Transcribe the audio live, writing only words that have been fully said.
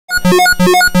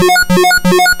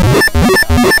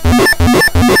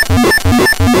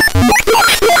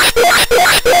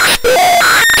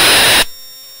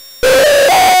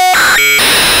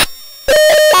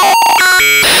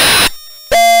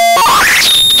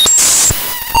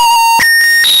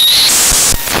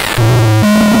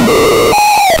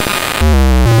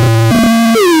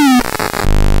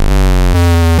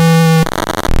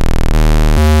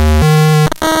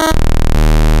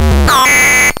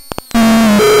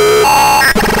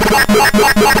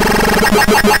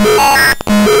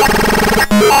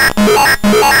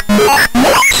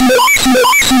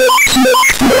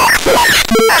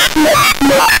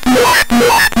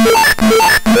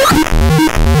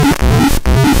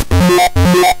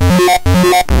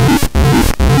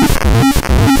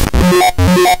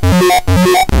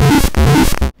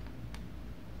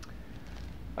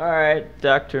Alright,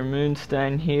 Dr.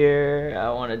 Moonstien here. I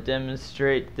want to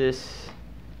demonstrate this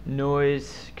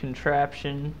noise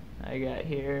contraption I got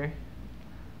here.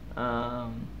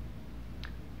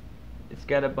 It's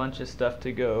got a bunch of stuff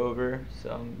to go over,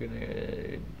 so I'm going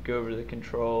to go over the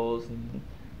controls and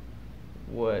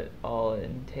what all it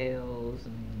entails,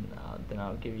 and then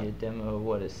I'll give you a demo of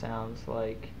what it sounds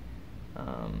like.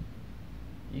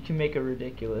 You can make a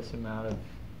ridiculous amount of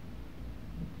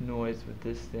noise with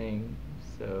this thing,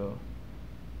 so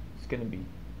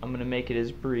I'm gonna make it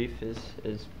as brief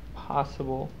as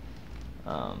possible.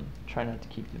 Try not to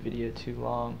keep the video too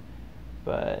long,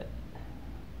 but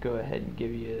go ahead and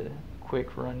give you a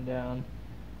quick rundown.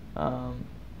 You've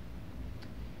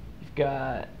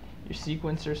got your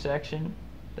sequencer section,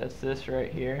 that's this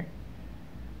right here.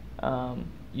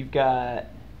 You've got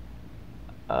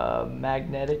a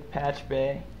magnetic patch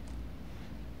bay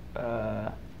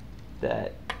that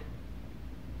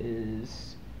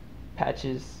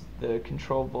patches the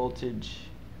control voltage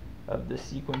of the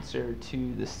sequencer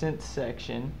to the synth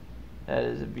section, that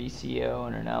is a VCO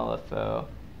and an LFO,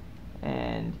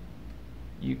 and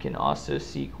you can also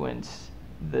sequence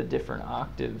the different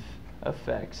octave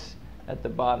effects at the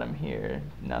bottom here.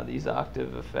 Now these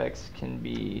octave effects can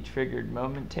be triggered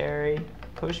momentary,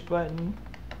 push button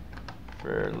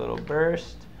for a little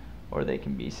burst, or they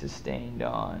can be sustained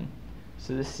on.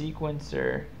 So the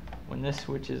sequencer, when this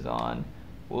switches on,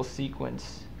 will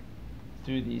sequence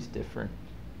through these different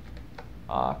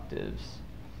octaves,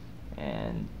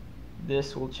 and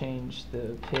this will change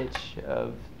the pitch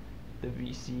of the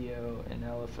VCO and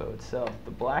LFO itself.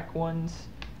 The black ones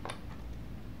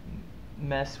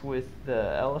mess with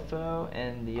the LFO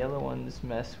and the yellow ones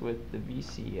mess with the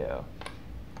VCO,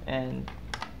 and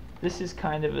this is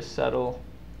kind of a subtle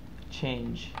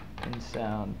change in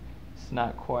sound. It's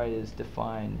not quite as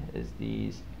defined as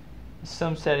these.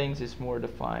 Some settings it's more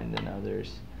defined than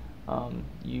others.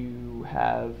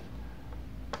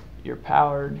 You're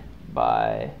powered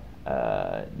by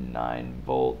a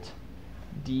 9-volt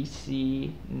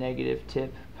DC negative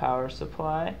tip power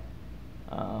supply.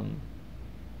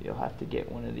 You'll have to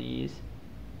get one of these.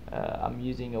 I'm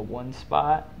using a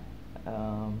 1-spot.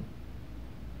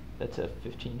 That's a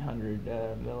 1500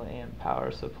 milliamp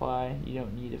power supply. You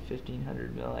don't need a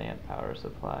 1500 milliamp power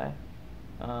supply.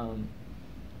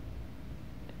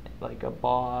 Like a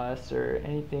Boss or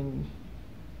anything,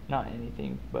 not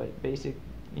anything, but basic,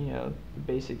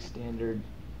 basic standard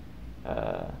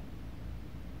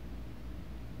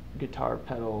guitar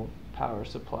pedal power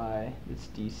supply that's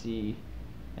DC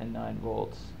and 9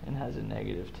 volts and has a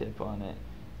negative tip on it,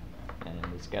 and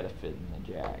it's got to fit in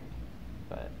the jack,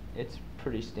 but it's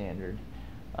pretty standard.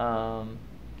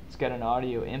 It's got an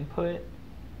audio input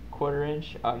 1/4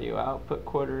 inch, audio output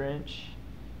 1/4 inch.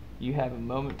 You have a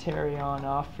momentary on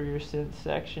off for your synth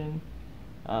section.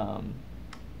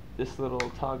 This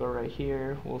little toggle right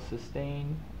here will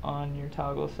sustain on your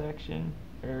toggle section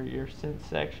or your synth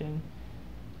section,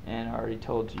 and I already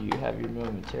told you have your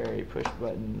momentary push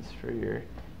buttons for your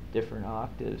different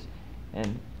octaves,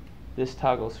 and this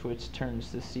toggle switch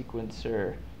turns the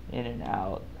sequencer in and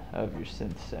out of your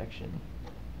synth section.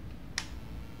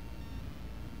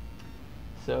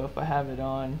 So if I have it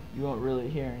on, you won't really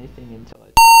hear anything until I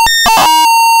turn one of the